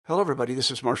Hello, everybody. This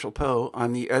is Marshall Poe.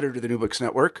 I'm the editor of the New Books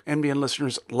Network. NBN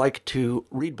listeners like to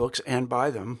read books and buy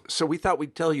them. So we thought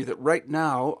we'd tell you that right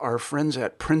now, our friends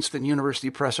at Princeton University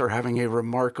Press are having a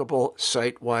remarkable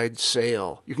site-wide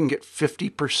sale. You can get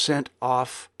 50%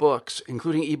 off books,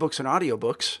 including ebooks and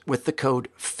audiobooks, with the code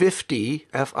 50,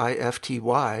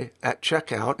 F-I-F-T-Y, at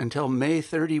checkout until May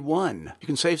 31. You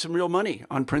can save some real money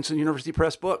on Princeton University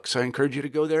Press books. I encourage you to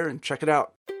go there and check it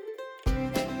out.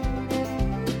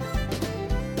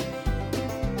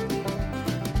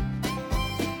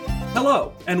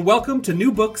 Hello, and welcome to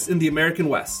New Books in the American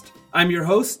West. I'm your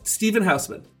host, Stephen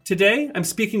Hausman. Today, I'm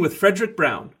speaking with Frederick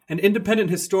Brown, an independent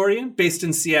historian based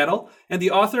in Seattle and the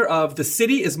author of The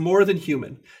City is More Than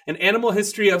Human, an animal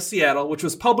history of Seattle, which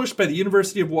was published by the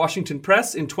University of Washington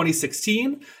Press in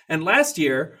 2016, and last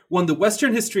year won the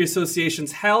Western History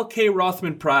Association's Hal K.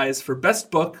 Rothman Prize for Best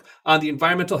Book on the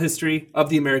Environmental History of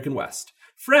the American West.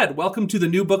 Fred, welcome to the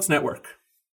New Books Network.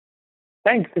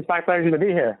 Thanks. It's my pleasure to be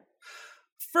here.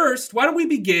 First, why don't we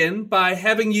begin by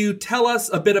having you tell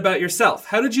us a bit about yourself?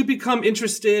 How did you become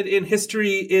interested in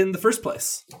history in the first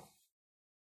place?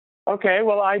 Okay,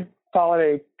 well, I followed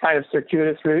a kind of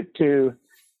circuitous route to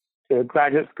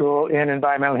graduate school in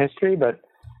environmental history, but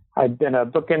I've been a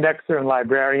book indexer and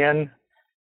librarian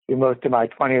through most of my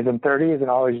 20s and 30s and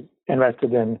always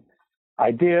interested in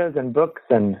ideas and books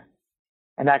and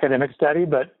academic study.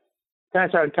 But then I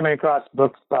started coming across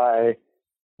books by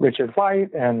Richard White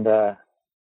and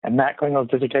Matt Klingel's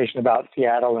dissertation about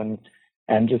Seattle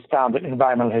and just found that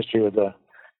environmental history was a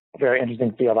very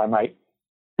interesting field I might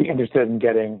be interested in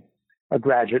getting a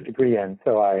graduate degree in.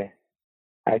 So I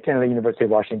attended the University of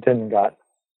Washington and got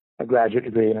a graduate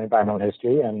degree in environmental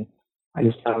history. And I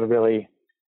just found a really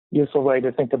useful way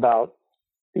to think about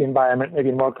the environment, maybe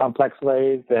in more complex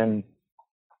ways than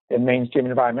mainstream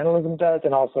environmentalism does,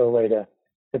 and also a way to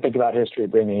think about history,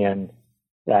 bringing in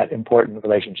that important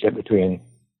relationship between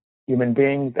human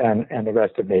beings and the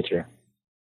rest of nature.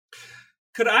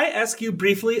 Could I ask you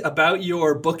briefly about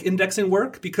your book indexing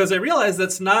work? Because I realize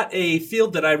that's not a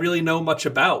field that I really know much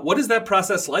about. What is that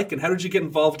process like, and how did you get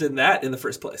involved in that in the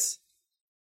first place?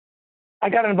 I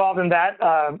got involved in that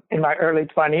in my early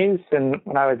 20s, and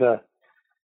when I was a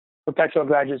perpetual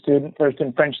graduate student, first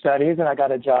in French studies, and I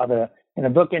got a job in a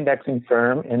book indexing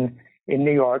firm in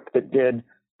New York that did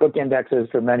book indexes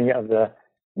for many of the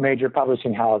major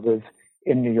publishing houses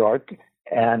in New York.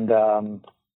 And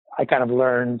I kind of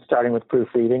learned starting with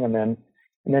proofreading and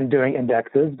then doing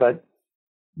indexes. But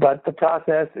the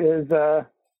process is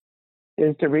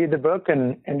to read the book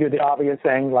and do the obvious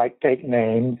thing, like take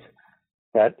names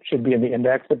that should be in the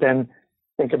index, but then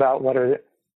think about what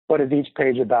is each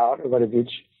page about, or what is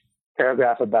each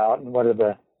paragraph about, and what are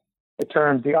the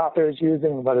terms the author is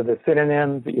using, what are the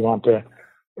synonyms that you want to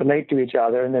relate to each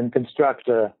other, and then construct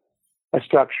a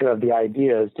structure of the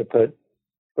ideas to put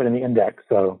in the index.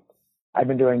 So I've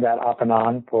been doing that off and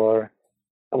on for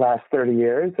the last 30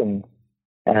 years and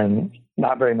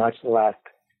not very much the last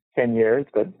 10 years,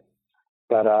 but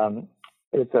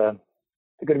it's a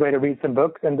good way to read some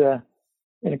books and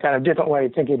in a kind of different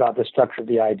way thinking about the structure of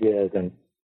the ideas and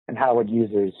how would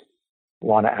users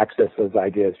want to access those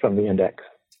ideas from the index.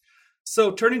 So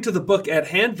turning to the book at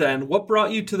hand then, what brought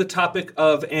you to the topic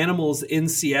of animals in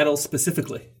Seattle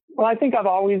specifically? Well, I think I've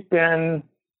always been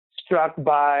struck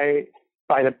by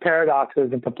the paradoxes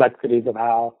and complexities of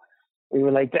how we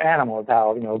relate to animals,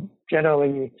 how,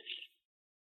 generally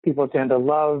people tend to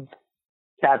love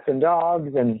cats and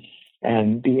dogs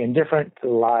and be indifferent to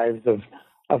the lives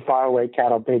of faraway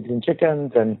cattle, pigs, and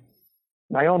chickens. And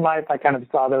my own life, I kind of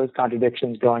saw those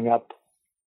contradictions growing up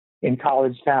in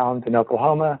college towns in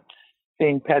Oklahoma,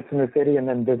 seeing pets in the city, and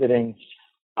then visiting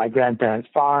my grandparents'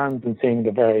 farms and seeing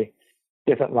the very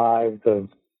different lives of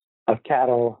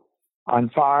cattle on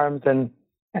farms. And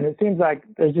it seems like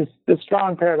there's just this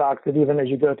strong paradox that even as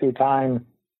you go through time,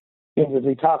 as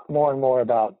we talk more and more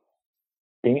about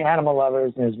being animal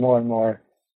lovers, and there's more and more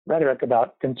rhetoric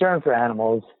about concern for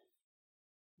animals,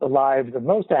 the lives of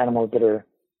most animals that are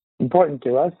important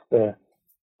to us, the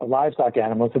livestock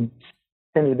animals, have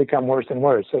tended to become worse and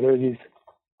worse. So there's these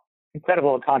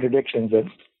incredible contradictions that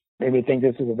made me think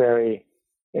this is a very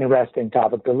interesting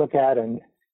topic to look at and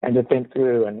to think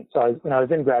through. And so when I was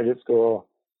in graduate school,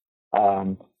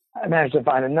 I managed to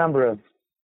find a number of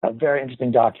very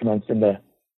interesting documents in the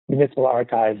municipal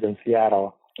archives in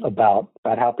Seattle about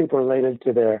how people related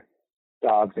to their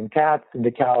dogs and cats and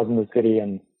to cows in the city.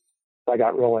 And so I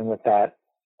got rolling with that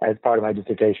as part of my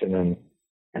dissertation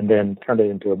and then turned it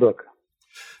into a book.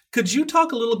 Could you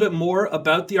talk a little bit more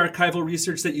about the archival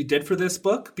research that you did for this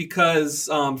book? Because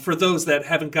for those that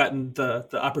haven't gotten the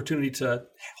opportunity to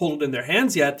hold it in their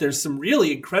hands yet, there's some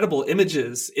really incredible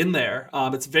images in there.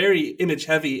 It's very image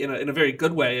heavy in a very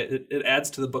good way. It adds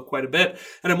to the book quite a bit.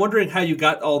 And I'm wondering how you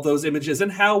got all those images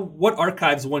and what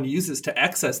archives one uses to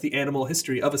access the animal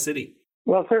history of a city.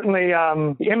 Well, certainly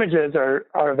the images are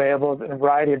available in a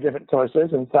variety of different sources,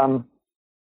 and some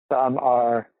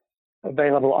are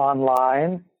available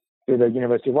online through the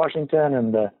University of Washington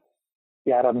and the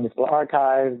Seattle Municipal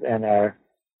Archives and our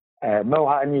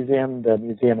Mohi Museum, the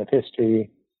Museum of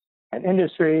History and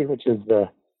Industry, which is the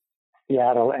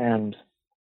Seattle and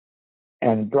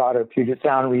broader Puget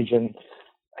Sound region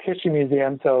history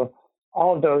museum. So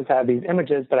all of those have these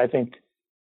images, but I think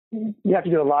you have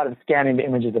to do a lot of scanning the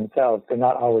images themselves. They're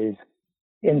not always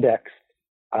indexed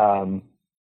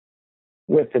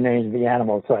with the names of the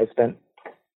animals. So I spent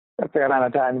a fair amount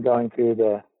of time going through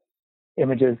the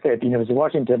images, say, at the University of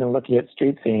Washington and looking at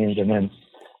street scenes, and then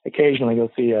occasionally you'll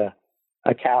see a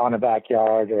cow in a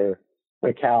backyard or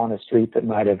a cow on a street that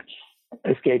might have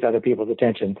escaped other people's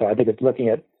attention. So I think it's looking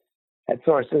at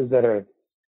sources that are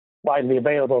widely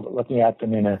available, but looking at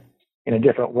them in a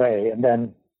different way. And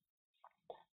then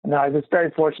I was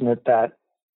very fortunate that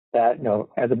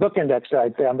as a book indexer,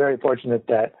 I'd say I'm very fortunate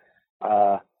that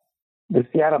the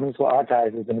Seattle Municipal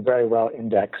Archives has been very well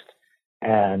indexed,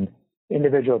 and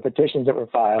individual petitions that were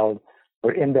filed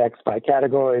were indexed by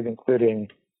categories, including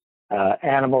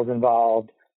animals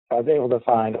involved. I was able to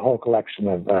find a whole collection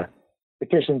of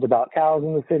petitions about cows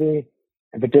in the city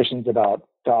and petitions about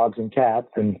dogs and cats,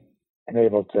 and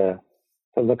able to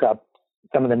look up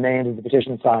some of the names of the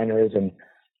petition signers and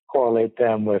correlate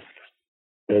them with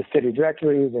the city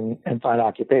directories and find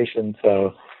occupations.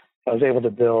 So I was able to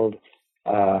build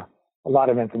a lot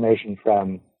of information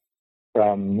from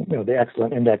the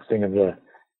excellent indexing of the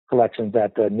collections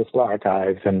at the Municipal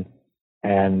Archives, and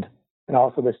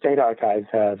also the state archives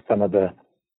have some of the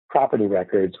property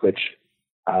records which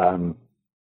show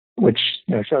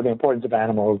the importance of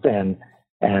animals and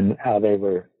how they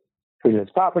were treated as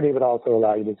property, but also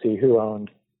allow you to see who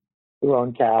owned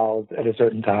cows at a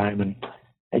certain time. And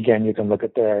again, you can look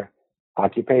at their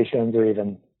occupations, or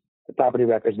even the property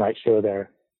records might show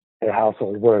their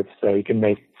household worth. So you can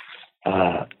make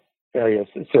various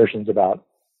assertions about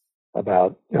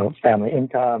family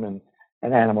income and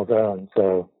animals owned.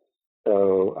 So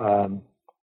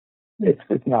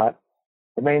it's not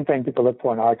the main thing people look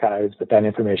for in archives, but that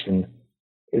information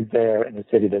is there in a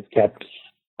city that's kept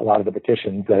a lot of the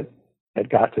petitions that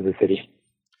got to the city.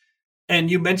 And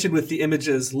you mentioned with the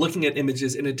images, looking at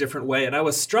images in a different way. And I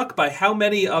was struck by how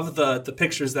many of the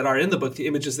pictures that are in the book, the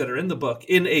images that are in the book,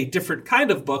 in a different kind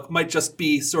of book might just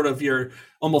be sort of your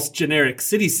almost generic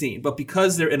city scene. But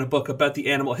because they're in a book about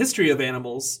the animal history of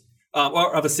animals,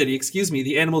 or of a city, excuse me,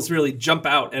 the animals really jump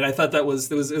out. And I thought it was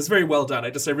very well done.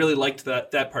 I really liked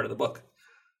that part of the book.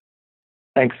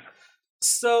 Thanks.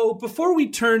 So before we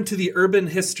turn to the urban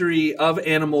history of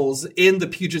animals in the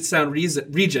Puget Sound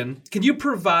region, can you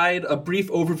provide a brief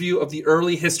overview of the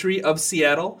early history of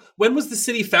Seattle? When was the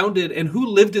city founded, and who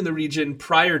lived in the region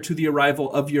prior to the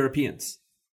arrival of Europeans?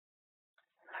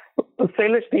 The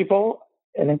Salish people,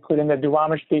 and including the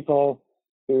Duwamish people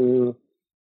who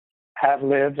have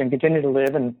lived and continue to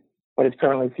live in what is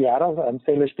currently Seattle.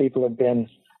 Salish people have been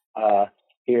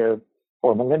here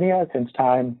for millennia, since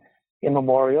time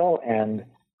immemorial, and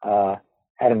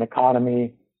had an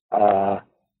economy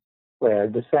where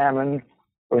the salmon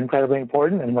were incredibly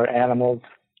important and where animals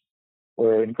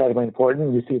were incredibly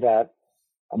important. You see that,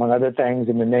 among other things,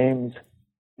 in the names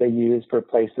they use for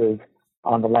places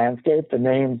on the landscape. The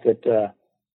names that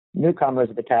newcomers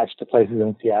have attached to places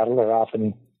in Seattle are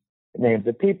often the names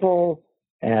of people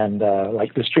and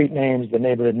like the street names, the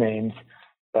neighborhood names.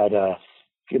 But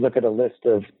if you look at a list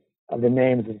of the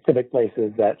names of civic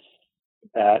places that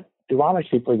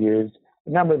Duwamish people use, a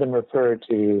number of them refer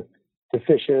to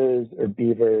fishes or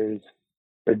beavers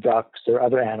or ducks or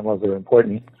other animals that are an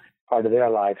important part of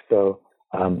their life. So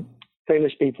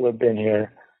Salish people have been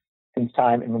here since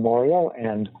time immemorial,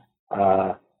 and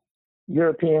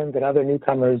Europeans and other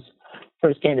newcomers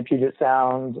first came to Puget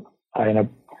Sound in a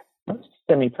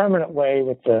semi-permanent way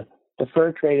with the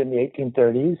fur trade in the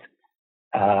 1830s,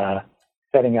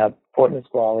 setting up Port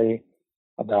Nisqually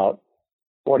about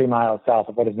 40 miles south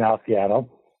of what is now Seattle.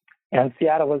 And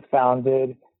Seattle was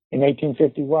founded in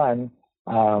 1851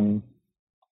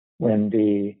 when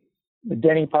the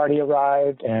Denny Party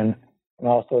arrived, and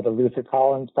also the Luther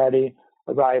Collins Party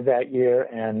arrived that year.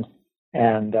 And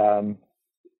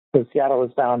so Seattle was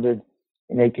founded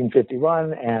in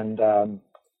 1851, and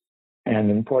an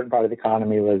important part of the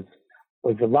economy was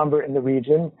was the lumber in the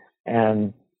region,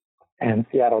 and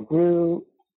Seattle grew,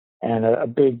 and a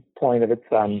big point of its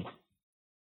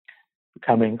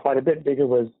becoming quite a bit bigger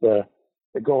was the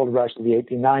gold rush of the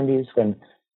 1890s, when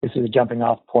this was a jumping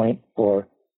off point for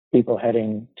people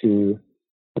heading to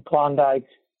the Klondike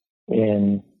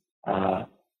in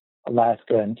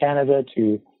Alaska and Canada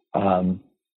to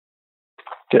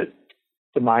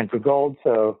mine for gold.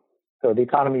 So the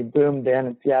economy boomed then,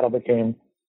 and Seattle became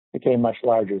much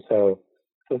larger. So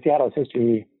Seattle's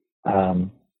history of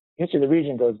the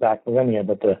region goes back millennia,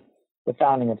 but the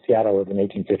founding of Seattle was in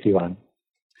 1851.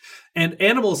 And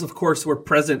animals, of course, were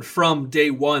present from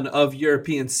day one of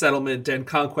European settlement and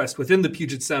conquest within the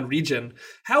Puget Sound region.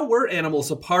 How were animals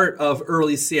a part of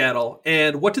early Seattle,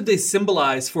 and what did they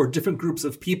symbolize for different groups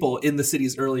of people in the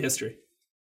city's early history?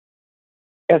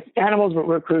 Yes, animals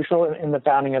were crucial in the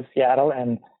founding of Seattle,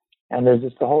 and there's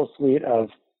just a whole suite of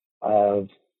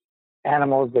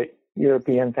animals that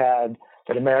Europeans had,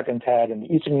 that Americans had in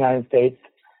the eastern United States,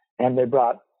 and they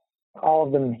brought all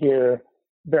of them here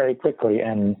very quickly.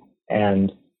 And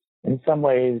in some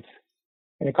ways,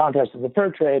 in the context of the fur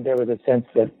trade, there was a sense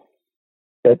that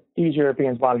these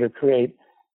Europeans wanted to create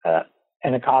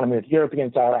an economy with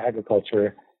European-style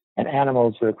agriculture, and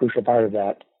animals were a crucial part of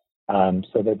that.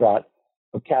 So they brought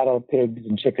cattle, pigs,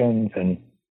 and chickens, and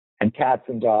cats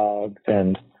and dogs,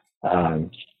 and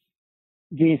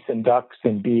geese and ducks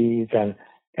and bees,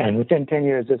 and within 10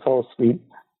 years, this whole suite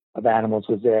of animals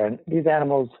was there. And these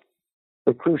animals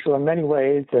were crucial in many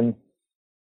ways, and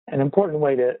an important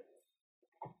way to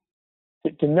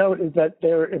note is that they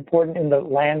were important in the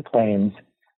land claims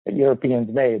that Europeans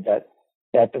made, that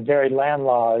the very land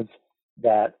laws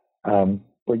that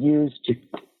were used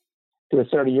to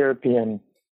assert a European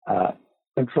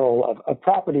control of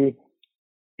property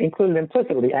included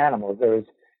implicitly animals. There was,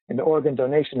 in the Oregon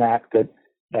Donation Act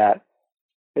that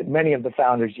many of the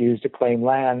founders used to claim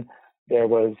land, there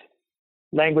was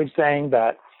language saying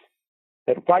that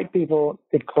white people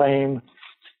could claim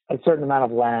a certain amount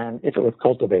of land if it was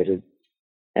cultivated.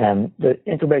 And the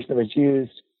information that was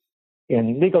used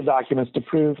in legal documents to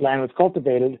prove land was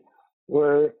cultivated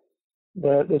were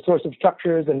the sorts of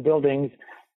structures and buildings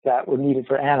that were needed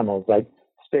for animals, like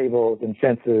stables and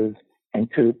fences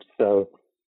and coops. So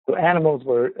animals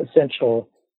were essential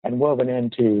and woven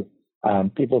into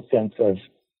people's sense of,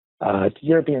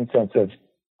 European sense of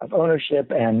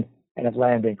ownership and of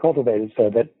land being cultivated, so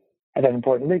that had an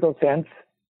important legal sense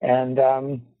and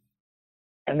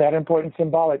that important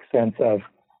symbolic sense of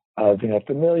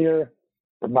familiar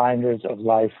reminders of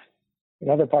life in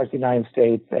other parts of the United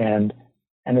States, and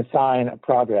a sign of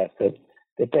progress that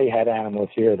they had animals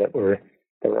here that were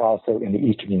also in the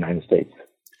eastern United States.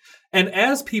 And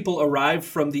as people arrive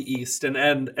from the east,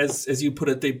 and as you put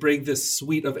it, they bring this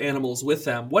suite of animals with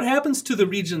them, what happens to the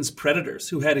region's predators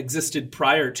who had existed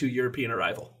prior to European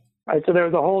arrival? Right, so there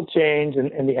was a whole change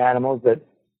in the animals that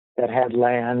had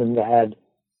land and that had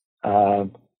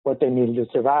what they needed to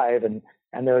survive, and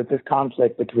there was this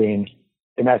conflict between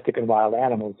domestic and wild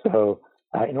animals. So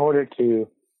in order to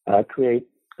create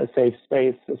a safe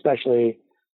space, especially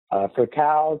for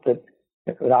cows that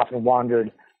often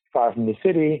wandered far from the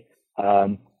city,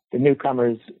 the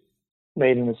newcomers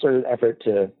made an asserted effort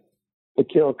to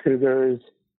kill cougars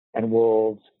and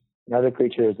wolves and other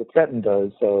creatures that threatened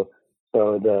those. So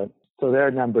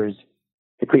their numbers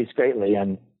decreased greatly,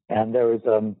 and there was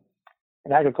an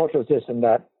agricultural system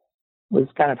that was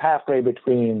kind of halfway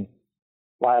between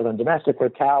wild and domestic, where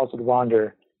cows would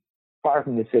wander far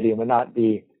from the city and would not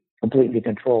be completely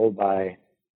controlled by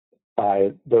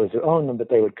those who own them, but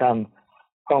they would come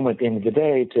home at the end of the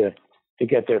day to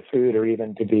get their food, or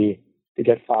even to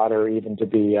get fodder, or even to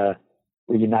be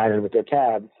reunited with their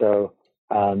calves. So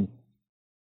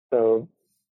the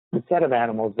set of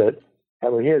animals that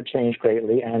were here changed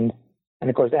greatly, and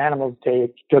of course animals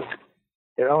took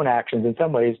their own actions in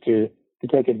some ways to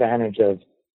take advantage of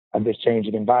this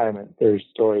changing environment. There's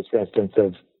stories, for instance,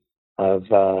 of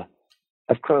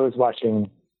crows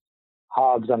watching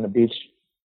hogs on the beach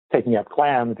taking up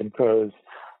clams, and crows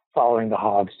following the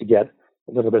hogs to get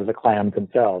a little bit of the clams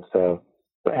themselves. So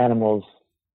the animals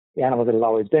that had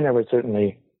always been there were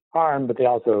certainly harmed, but they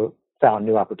also found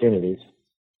new opportunities.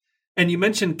 And you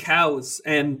mentioned cows,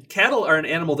 and cattle are an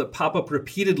animal that pop up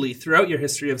repeatedly throughout your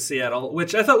history of Seattle,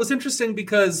 which I thought was interesting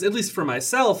because, at least for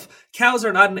myself, cows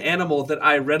are not an animal that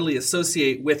I readily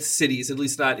associate with cities, at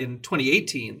least not in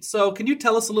 2018. So can you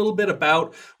tell us a little bit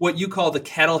about what you call the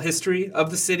cattle history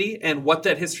of the city, and what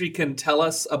that history can tell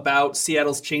us about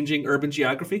Seattle's changing urban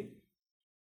geography?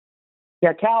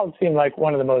 Yeah, cows seem like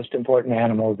one of the most important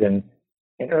animals in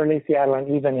early Seattle,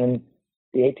 and even in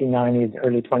the 1890s,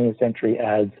 early 20th century,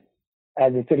 as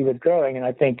as the city was growing. And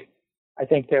I think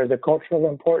there's a cultural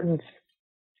importance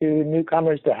to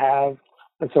newcomers to have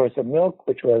a source of milk,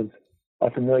 which was a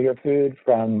familiar food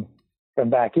from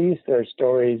back east. There are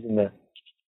stories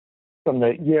from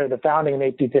the year of the founding in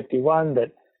 1851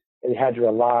 that they had to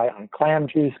rely on clam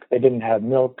juice because they didn't have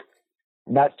milk.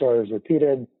 And that story was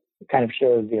repeated. It kind of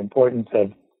shows the importance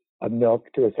of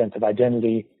milk to a sense of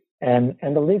identity. And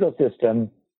the legal system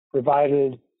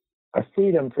provided a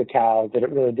freedom for cows that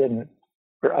it really didn't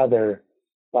for other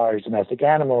large domestic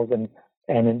animals. And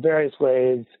in various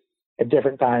ways, at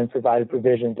different times, provided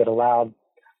provisions that allowed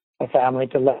a family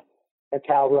to let a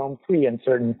cow roam free in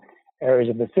certain areas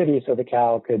of the city so the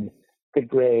cow could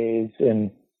graze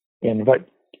in what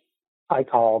I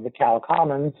call the cow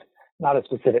commons, not a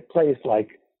specific place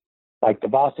like the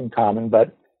Boston Common,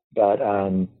 but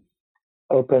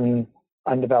open,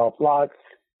 undeveloped lots,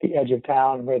 the edge of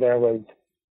town where there was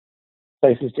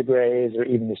places to graze, or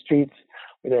even the streets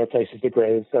where there were places to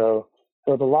graze. So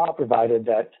the law provided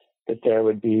that there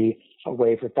would be a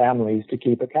way for families to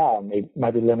keep a cow. And they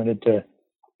might be limited to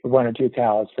one or two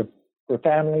cows for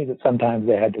families. That sometimes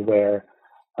they had to wear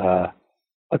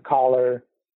a collar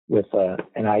with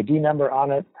an ID number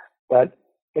on it. But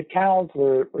the cows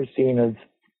were seen as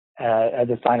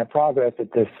a sign of progress,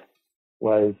 that this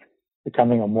was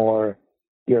becoming a more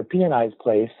Europeanized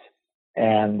place.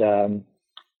 And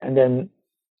then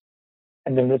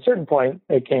at a certain point,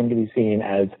 they came to be seen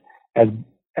as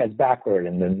backward,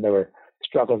 and then there were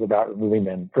struggles about removing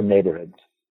them from neighborhoods.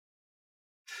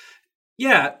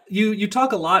 Yeah, you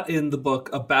talk a lot in the book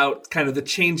about kind of the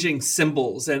changing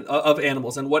symbols of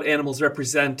animals and what animals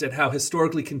represent and how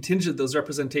historically contingent those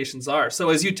representations are. So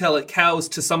as you tell it, cows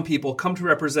to some people come to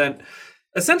represent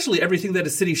essentially everything that a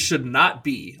city should not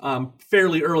be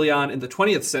fairly early on in the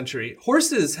 20th century.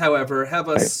 Horses, however, have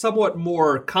a somewhat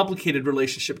more complicated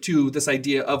relationship to this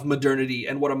idea of modernity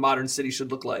and what a modern city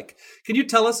should look like. Can you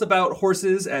tell us about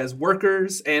horses as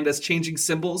workers and as changing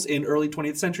symbols in early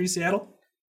 20th century Seattle?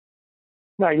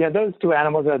 No, yeah, those two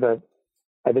animals are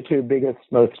the two biggest,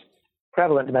 most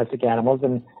prevalent domestic animals,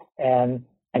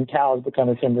 and cows become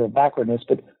a symbol of backwardness.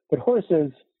 But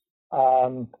horses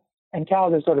and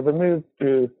cows are sort of removed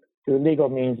through legal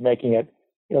means, making it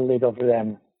illegal for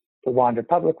them to wander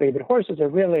publicly. But horses are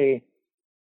really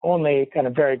only kind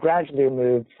of very gradually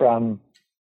removed from,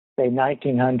 say,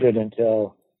 1900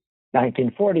 until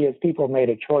 1940, as people made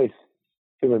a choice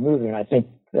to remove them. I think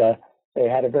they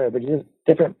had a very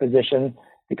different position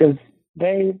because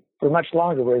they, for much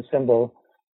longer, were a symbol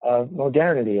of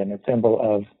modernity and a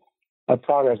symbol of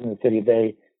progress in the city.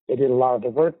 They did a lot of the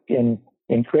work in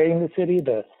creating the city.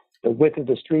 The width of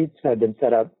the streets had been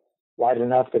set up wide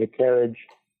enough that a carriage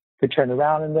could turn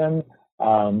around in them.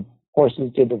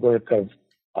 Horses did the work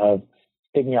of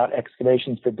digging out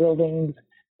excavations for buildings.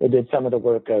 They did some of the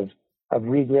work of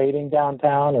regrading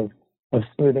downtown, of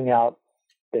smoothing out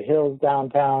the hills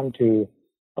downtown to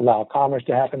allow commerce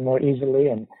to happen more easily.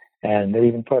 And there are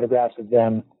even photographs of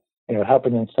them,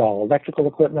 helping install electrical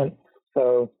equipment.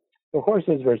 So the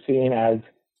horses were seen as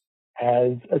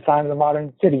a sign of the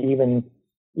modern city, even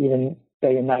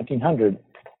say in 1900.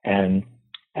 And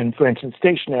for instance,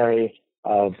 stationery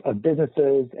of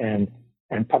businesses and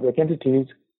public entities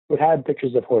would have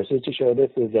pictures of horses to show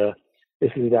this is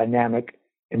a dynamic,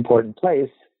 important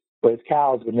place, whereas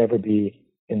cows would never be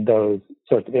in those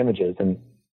sorts of images.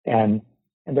 And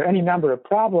there are any number of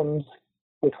problems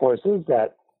with horses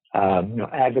that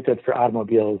advocates for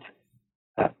automobiles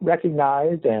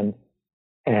recognized, and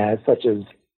such as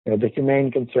the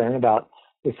humane concern about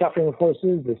the suffering of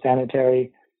horses, the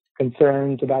sanitary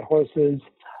concerns about horses.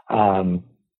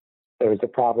 There's a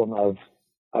problem of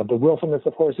the willfulness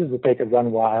of horses, that they could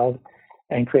run wild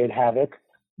and create havoc.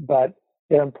 But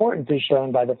their importance is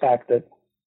shown by the fact that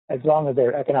as long as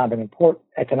they're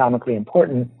economically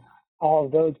important, all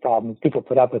of those problems, people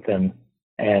put up with them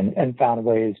and found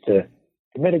ways to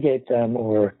mitigate them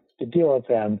or to deal with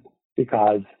them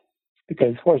because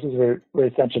horses were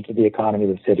essential to the economy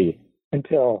of the city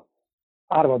until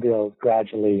automobiles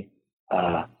gradually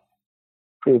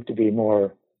proved to be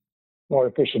more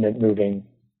efficient at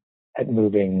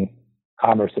moving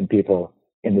commerce and people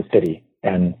in the city.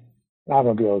 And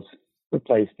automobiles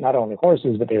replaced not only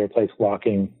horses, but they replaced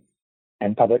walking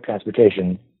and public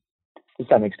transportation to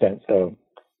some extent. So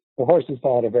the horses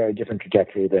followed a very different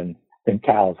trajectory than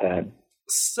cows had.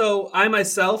 So I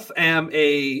myself am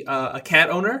a cat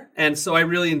owner, and so I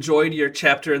really enjoyed your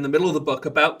chapter in the middle of the book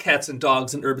about cats and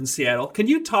dogs in urban Seattle. Can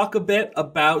you talk a bit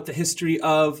about the history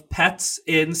of pets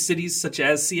in cities such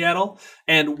as Seattle,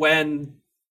 and when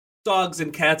dogs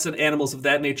and cats and animals of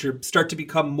that nature start to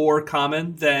become more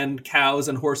common than cows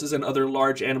and horses and other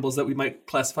large animals that we might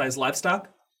classify as livestock?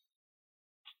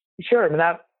 Sure. I mean,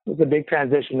 that was a big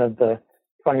transition of the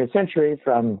 20th century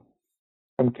from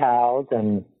cows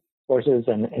and horses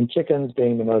and chickens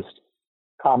being the most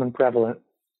common prevalent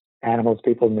animals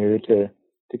people knew to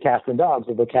cats and dogs,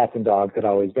 although cats and dogs had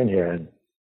always been here.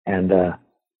 And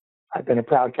I've been a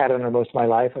proud cat owner most of my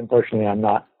life. Unfortunately, I'm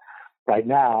not right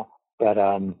now, but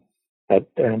that's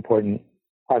an important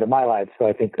part of my life. So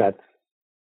I think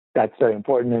that's very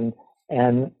important.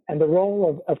 And the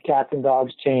role of cats and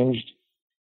dogs changed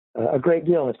a great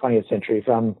deal in the 20th century,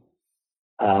 from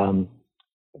a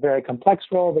very complex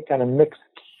role that kind of mixed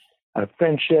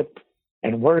friendship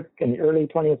and work in the early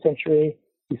 20th century.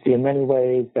 You see in many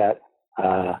ways that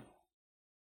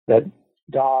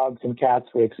dogs and cats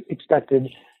were expected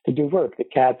to do work,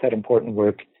 that cats had important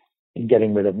work in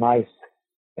getting rid of mice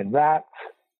and rats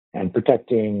and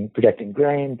protecting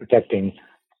grain, protecting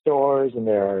stores. And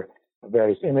there are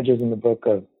various images in the book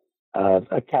of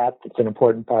a cat that's an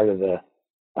important part of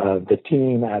the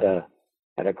team at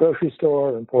a grocery store,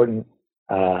 an important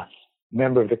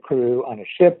member of the crew on a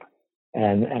ship.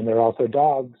 And there are also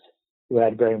dogs who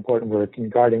had very important work in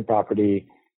guarding property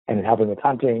and in helping with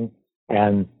hunting.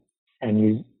 And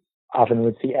you often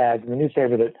would see ads in the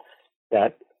newspaper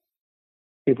that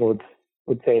people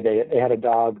would say they had a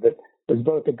dog that was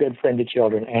both a good friend to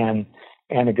children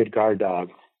and a good guard dog.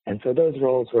 And so those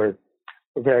roles were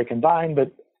very combined.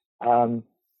 But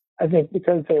I think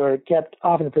because they were kept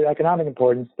often for economic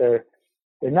importance, their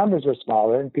numbers were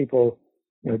smaller, and people,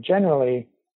 generally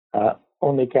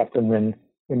only kept them when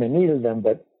they needed them.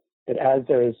 But as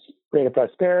there was greater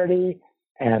prosperity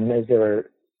and as there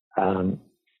were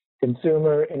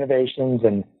consumer innovations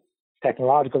and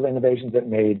technological innovations that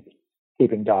made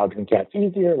keeping dogs and cats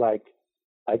easier, like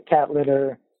cat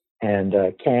litter and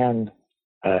canned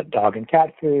dog and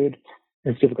cat food,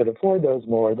 and people could afford those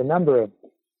more, the number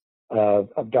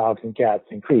of dogs and cats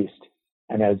increased.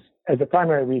 And as the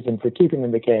primary reason for keeping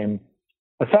them became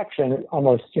affection,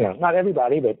 almost, not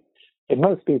everybody, but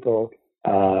most people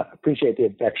appreciate the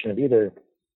affection of either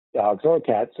dogs or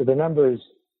cats. So the numbers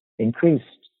increased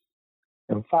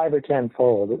 5 or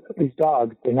 10-fold. These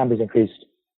dogs, the numbers increased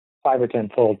 5 or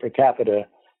 10-fold per capita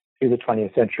through the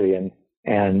 20th century.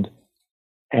 And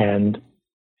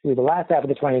through the last half of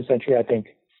the 20th century, I think,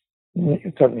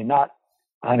 certainly not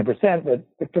 100%,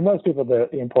 but for most people, the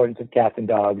importance of cats and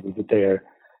dogs is that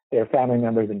they're family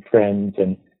members and friends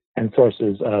and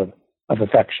sources of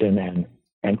affection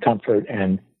and comfort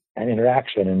and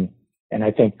interaction. And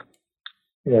I think,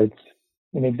 it's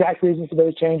the exact reasons for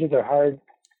those changes are hard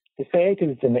to say,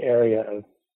 because it's in the area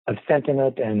of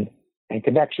sentiment and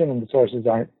connection, and the sources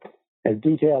aren't as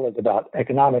detailed as about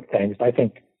economic things. But I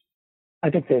think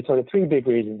there's sort of three big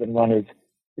reasons, and one is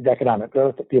economic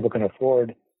growth, that people can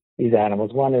afford these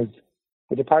animals. One is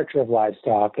the departure of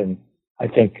livestock, and I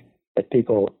think that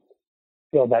people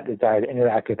feel that desire to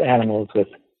interact with animals,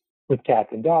 with cats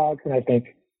and dogs. And I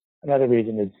think another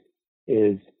reason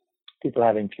is people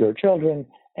having fewer children,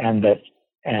 and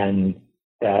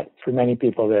that for many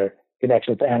people their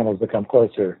connection with animals become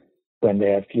closer when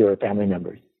they have fewer family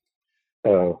members.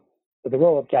 So the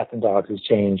role of cats and dogs has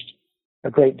changed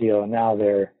a great deal, and now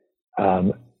they're,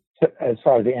 as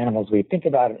far as the animals we think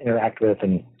about and interact with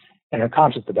and are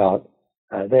conscious about,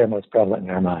 they're most prevalent in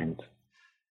our minds.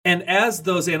 And as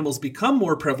those animals become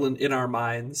more prevalent in our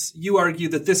minds, you argue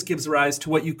that this gives rise to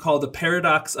what you call the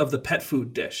paradox of the pet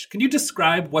food dish. Can you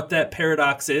describe what that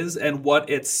paradox is and what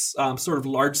its sort of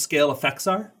large-scale effects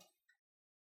are?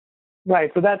 Right.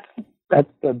 So that's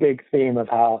the big theme of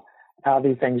how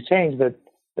these things change. That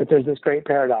there's this great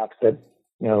paradox that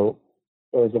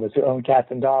those of us who own cats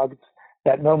and dogs,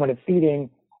 that moment of feeding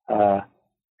a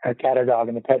cat or dog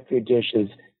in the pet food dish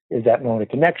is that moment of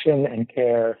connection and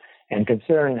care and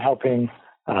concern and helping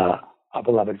a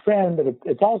beloved friend. But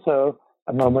it's also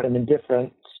a moment of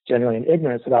indifference, generally in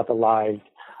ignorance, about the lives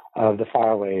of the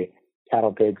faraway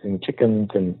cattle, pigs, and chickens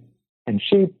and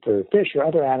sheep or fish or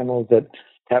other animals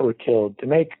that were killed to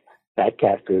make that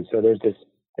cat food. So there's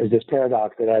this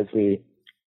paradox that as we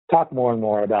talk more and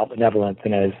more about benevolence,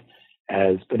 and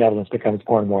as benevolence becomes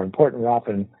more and more important, we're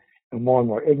often more and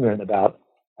more ignorant about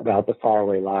the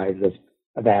faraway lives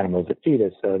of animals that feed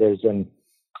us. So there's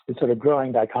this sort of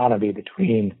growing dichotomy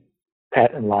between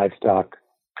pet and livestock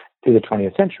through the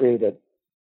 20th century, that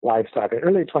livestock in the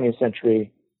early 20th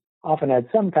century often had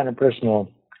some kind of personal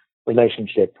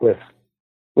relationship with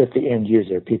the end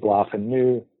user. People often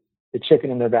knew the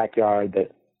chicken in their backyard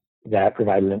that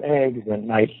provided them eggs and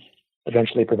might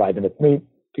eventually provide them with meat.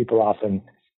 People often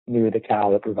knew the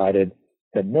cow that provided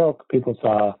than milk. People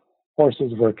saw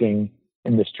horses working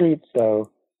in the streets, so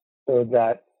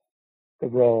that the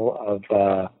role of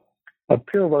a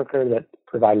pure worker that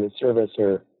provided a service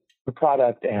or a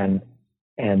product and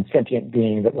sentient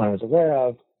being that one was aware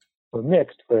of were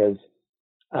mixed, whereas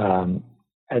as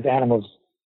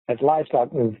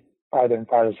livestock moved farther and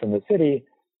farther from the city,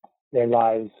 their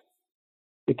lives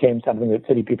became something that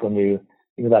city people knew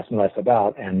less and less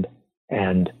about, and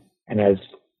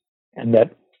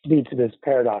that leads to this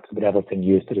paradox of benevolence and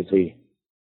use, that as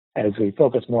we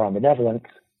focus more on benevolence,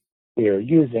 we are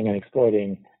using and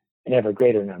exploiting an ever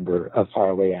greater number of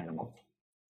faraway animals.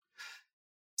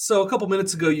 So a couple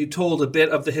minutes ago, you told a bit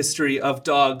of the history of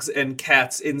dogs and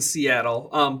cats in Seattle.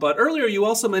 But earlier, you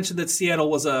also mentioned that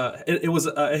Seattle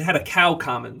it had a cow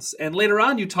commons, and later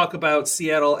on, you talk about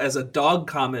Seattle as a dog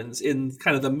commons in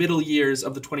kind of the middle years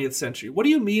of the 20th century. What do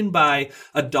you mean by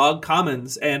a dog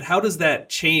commons, and how does that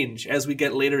change as we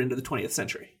get later into the 20th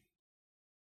century?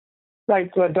 Right.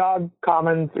 So a dog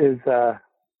commons is a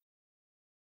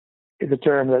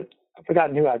term that I've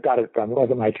forgotten who I got it from. It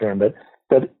wasn't my term, but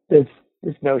it's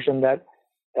this notion that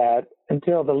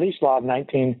until the leash law of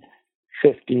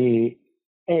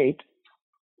 1958,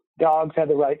 dogs had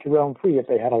the right to roam free if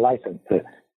they had a license.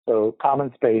 So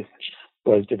common space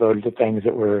was devoted to things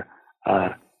that were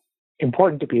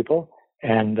important to people,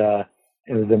 and it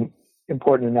was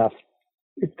important enough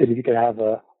that if you could have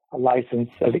a license,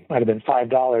 I think it might have been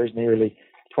 $5 in the early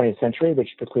 20th century,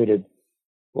 which precluded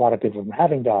a lot of people from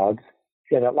having dogs.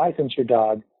 If you had that license, your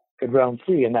dog could roam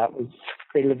free, and that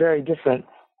created a very different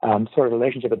sort of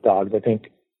relationship with dogs. I think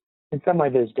in some way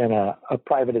there's been a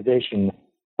privatization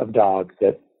of dogs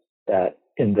that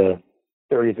in the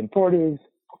 30s and 40s,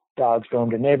 dogs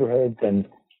roamed in neighborhoods, and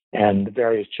the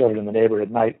various children in the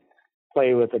neighborhood might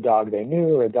play with a dog they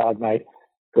knew, or a dog might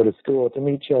go to school to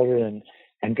meet children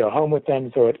and go home with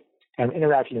them. So it kind of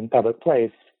interacted in public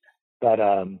place. But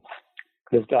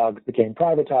as dogs became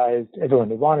privatized, everyone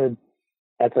who wanted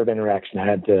that sort of interaction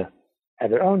had to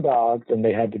have their own dogs, and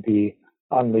they had to be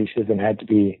on leashes and had to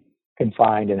be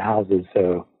confined in houses.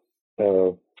 So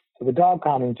the dog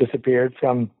commons disappeared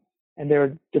and there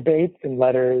were debates and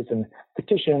letters and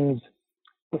petitions,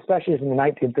 especially from the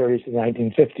 1930s to the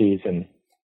 1950s,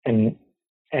 and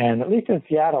at least in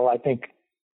Seattle, I think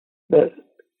the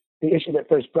issue that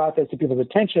first brought this to people's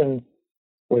attention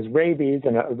was rabies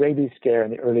and a rabies scare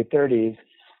in the early 30s,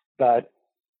 but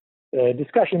the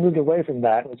discussion moved away from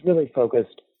that. It was really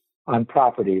focused on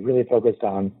property, really focused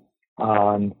on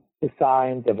the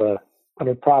signs of a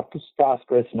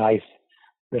prosperous, nice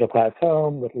middle-class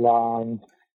home with lawns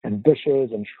and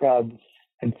bushes and shrubs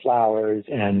and flowers,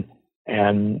 and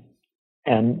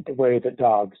the way that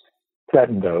dogs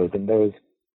threatened those. And those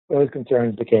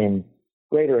concerns became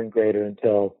greater and greater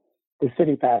until the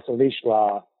city passed a leash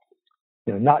law,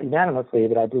 not unanimously,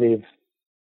 but I believe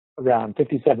around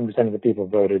 57% of the people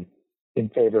voted in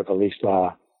favor of a leash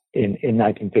law in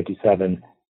 1957.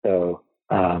 So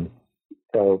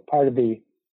part of the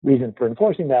reason for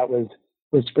enforcing that was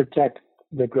to protect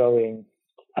the growing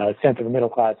sense of a middle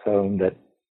class home that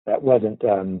wasn't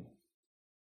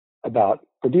about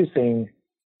producing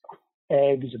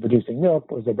eggs or producing milk,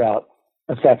 but was about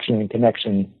affection and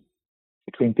connection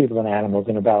between people and animals,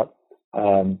 and about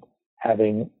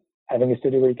having a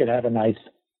city where you could have a nice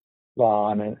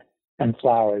lawn and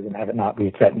flowers and have it not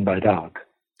be threatened by dogs.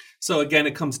 So again,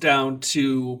 it comes down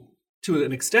to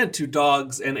an extent to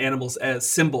dogs and animals as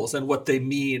symbols and what they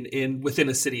mean within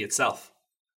a city itself.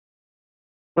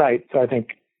 Right. So I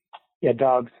think,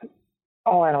 dogs,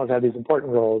 all animals have these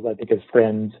important roles, I think, as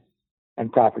friends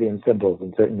and property and symbols.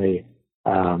 And certainly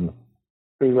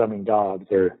free-roaming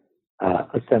dogs are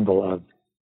a symbol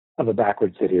of a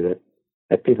backward city that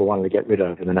people wanted to get rid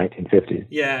of in the 1950s.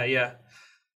 Yeah.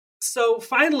 So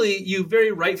finally, you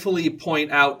very rightfully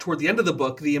point out toward the end of the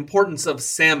book the importance of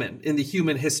salmon in the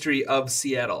human history of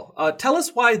Seattle. Tell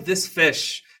us why this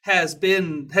fish has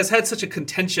had such a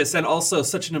contentious and also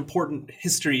such an important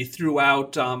history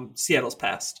throughout Seattle's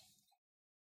past.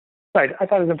 Right. I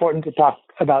thought it was important to talk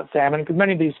about salmon because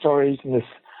many of these stories in this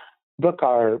book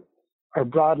are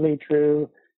broadly true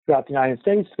throughout the United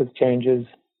States with changes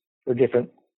for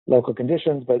different local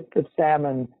conditions, but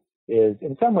salmon is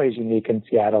in some ways unique in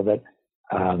Seattle that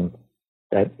I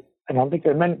don't think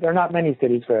there are not many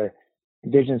cities where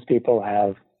indigenous people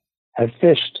have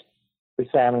fished for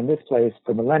salmon in this place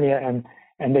for millennia,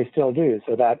 and they still do.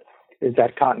 So that is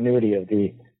that continuity of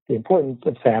the importance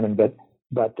of salmon, but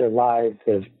their lives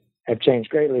have changed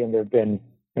greatly, and there have been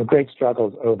great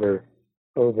struggles over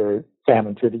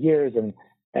salmon through the years, and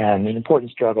an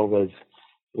important struggle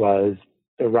was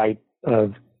the right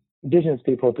of indigenous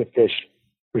people to fish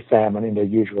for salmon in their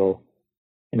usual,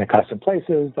 in accustomed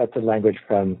places. That's a language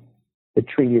from the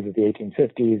treaties of the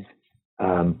 1850s,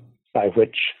 by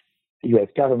which the U.S.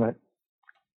 government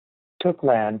took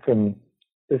land from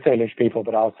the Salish people,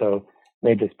 but also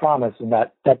made this promise, and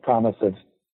that promise of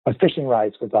fishing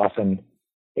rights was often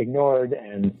ignored,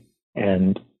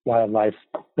 and wildlife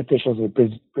officials would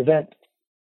prevent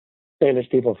Salish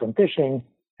people from fishing,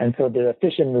 and so the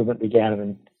fishing movement began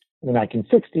in the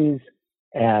 1960s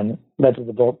and led to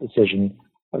the Bolt decision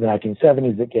of the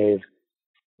 1970s that gave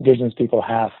indigenous people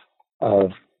half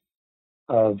of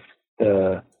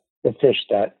the fish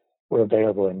that were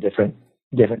available in different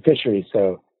fisheries.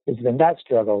 So it's been that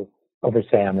struggle over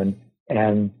salmon,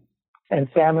 and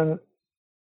salmon,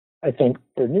 I think,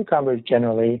 for newcomers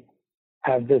generally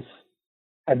have this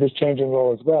changing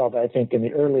role as well. But I think in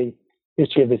the early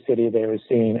history of the city, they were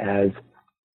seen as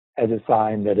a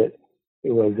sign that it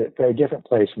was a very different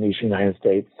place from the Eastern United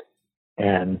States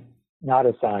and not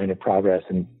a sign of progress.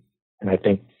 And I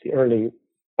think the early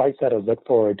white settlers looked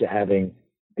forward to having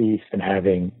beef and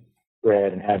having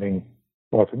bread and having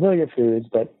more familiar foods.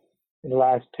 But in the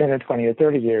last 10 or 20 or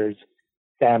 30 years,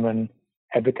 salmon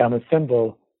had become a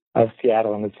symbol of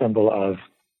Seattle and a symbol of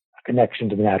a connection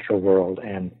to the natural world,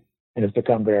 and has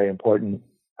become very important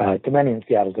to many in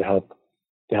Seattle to help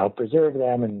preserve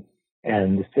them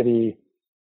and the city,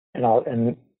 and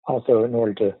also in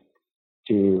order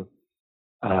to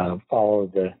follow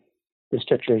the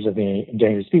strictures of the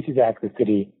Endangered Species Act, the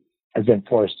city has been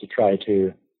forced to try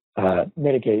to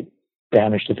mitigate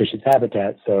damage to fish's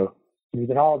habitat. So there's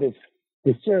been all this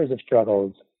series of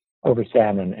struggles over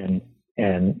salmon,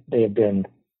 and they have been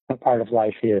a part of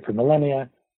life here for millennia,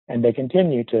 and they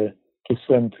continue to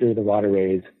swim through the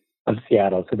waterways of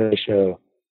Seattle. So they show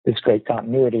this great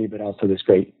continuity, but also this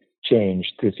great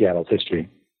change through Seattle's history.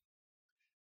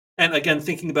 And again,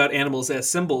 thinking about animals as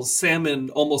symbols, salmon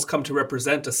almost come to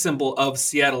represent a symbol of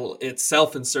Seattle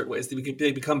itself in certain ways.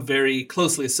 They become very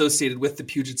closely associated with the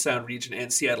Puget Sound region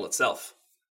and Seattle itself.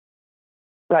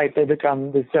 Right, they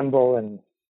become the symbol, and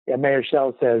Mayor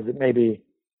Schell says that maybe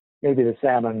the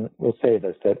salmon will save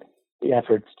us, that the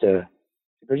efforts to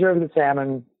preserve the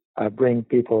salmon bring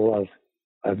people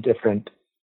of different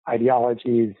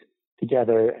ideologies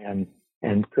together and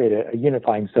create a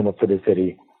unifying symbol for the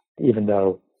city, even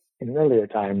though in an earlier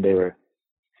time they were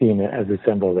seen as a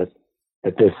symbol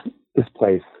that this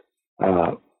place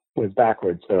was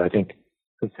backwards. So I think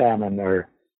the salmon are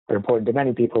important to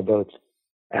many people, both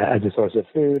as a source of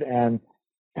food and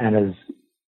as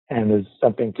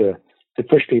something to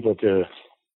push people to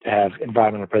have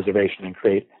environmental preservation and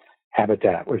create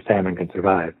habitat where salmon can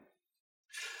survive.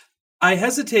 I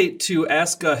hesitate to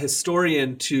ask a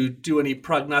historian to do any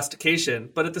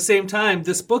prognostication, but at the same time,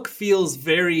 this book feels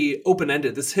very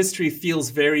open-ended. This history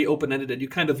feels very open-ended, and you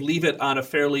kind of leave it on a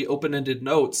fairly open-ended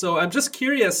note. So I'm just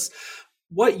curious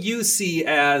what you see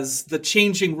as the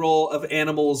changing role of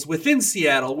animals within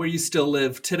Seattle, where you still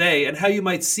live today, and how you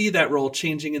might see that role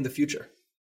changing in the future.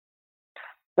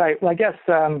 Right. Well, I guess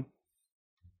the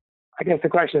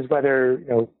question is whether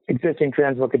existing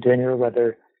trends will continue, or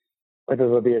whether there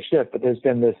will be a shift. But there's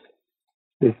been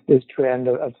this trend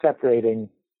of separating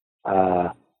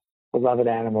beloved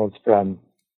animals from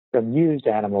used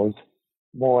animals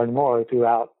more and more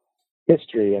throughout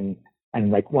history,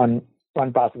 and like one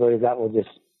possibility is that will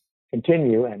just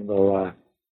continue, and will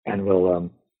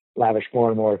lavish more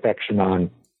and more affection on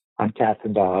cats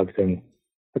and dogs, and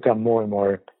become more and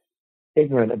more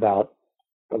ignorant about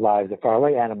the lives of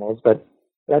faraway animals. But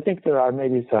I think there are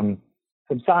maybe some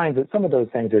signs that some of those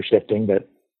things are shifting, that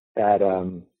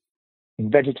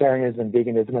vegetarianism and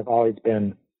veganism have always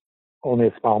been only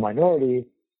a small minority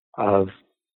of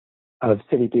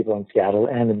city people in Seattle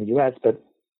and in the U.S., but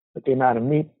the amount of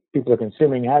meat people are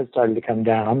consuming has started to come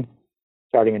down,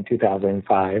 starting in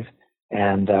 2005,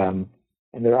 and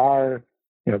there are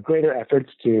greater efforts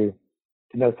to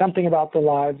know something about the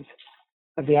lives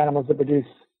of the animals that produce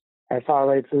our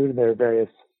faraway food. There are various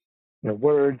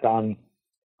words on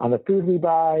the food we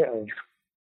buy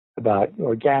about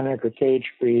organic or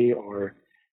cage-free or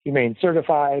humane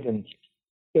certified, and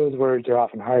those words are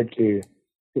often hard to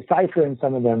decipher, and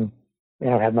some of them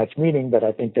don't have much meaning, but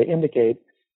I think they indicate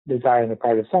desire on the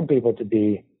part of some people to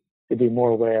be more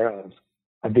aware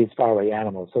of these faraway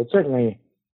animals. So it's certainly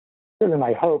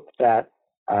my hope that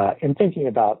in thinking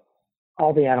about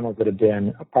all the animals that have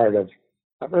been a part of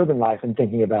urban life, and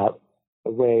thinking about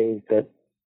the ways that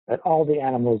all the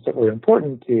animals that were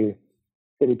important to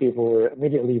city people were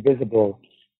immediately visible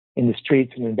in the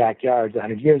streets and in backyards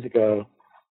 100 years ago,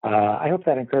 I hope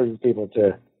that encourages people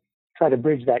to try to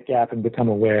bridge that gap and become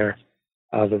aware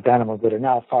of those animals that are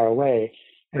now far away,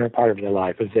 and are part of their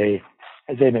life as they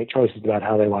make choices about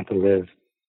how they want to live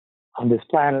on this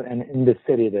planet and in this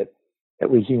city that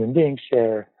we human beings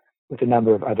share with a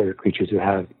number of other creatures who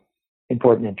have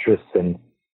important interests and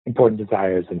important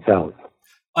desires themselves.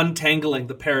 Untangling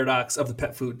the paradox of the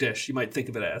pet food dish, you might think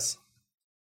of it as.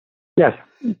 Yes,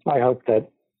 I hope that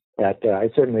I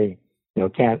certainly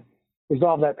can't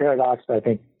resolve that paradox, but I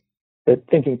think that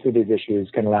thinking through these issues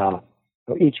can allow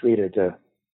each reader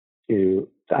to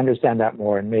understand that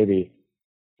more and maybe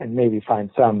find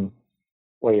some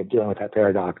way of dealing with that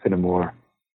paradox in a more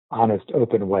honest,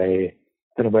 open way,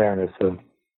 an awareness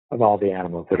of all the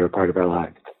animals that are part of our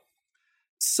lives.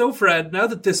 So, Fred, now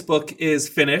that this book is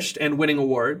finished and winning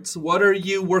awards, what are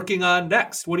you working on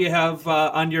next? What do you have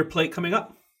on your plate coming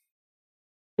up?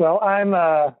 Well, I'm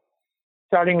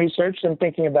starting research and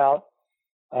thinking about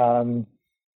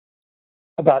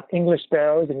English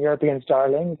sparrows and European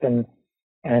starlings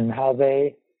and how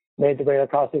they made their way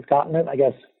across this continent. I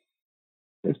guess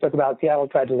this book about Seattle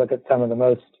tried to look at some of the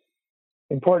most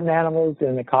important animals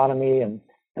in economy and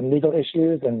legal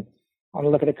issues, and I want to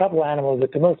look at a couple of animals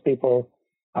that to most people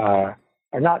are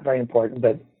not very important,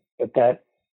 but that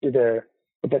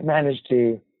managed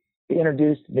to be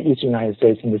introduced in the eastern United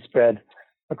States and to spread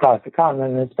across the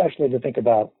continent, and especially to think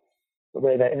about the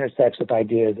way that intersects with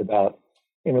ideas about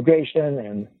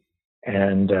immigration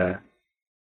and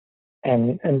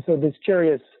so this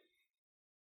curious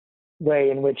way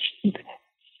in which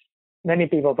many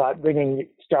people thought bringing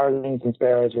starlings and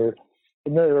sparrows were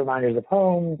familiar reminders of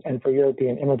home, and for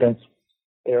European immigrants,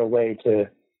 they're a way to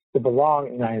belong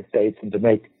in the United States and to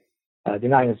make the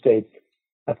United States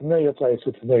a familiar place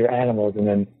with familiar animals. And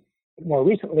then more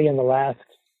recently, in the last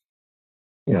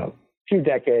few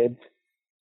decades,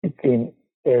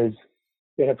 there's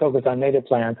been a focus on native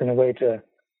plants, and a way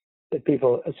that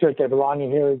people assert their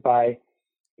belonging here is by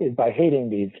hating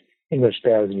these English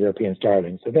sparrows and European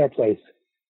starlings. So their place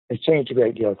has changed a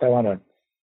great deal. So I want to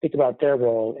think about their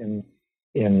role in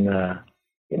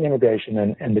immigration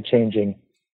and the changing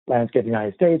landscape of the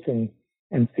United States, and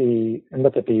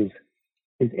look at these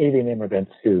avian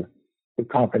immigrants who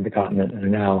conquered the continent and are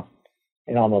now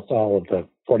in almost all of the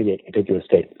 48 contiguous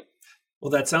states.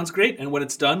 Well, that sounds great. And when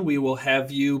it's done, we will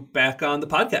have you back on the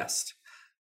podcast.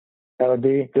 That would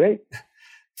be great.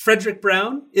 Fredric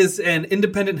Brown is an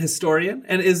independent historian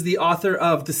and is the author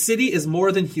of The City is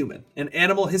More Than Human, An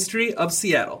Animal History of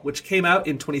Seattle, which came out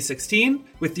in 2016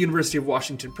 with the University of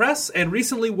Washington Press and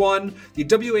recently won the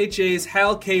WHA's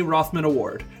Hal K. Rothman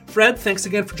Award. Fred, thanks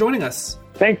again for joining us.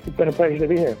 Thanks. It's been a pleasure to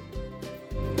be here.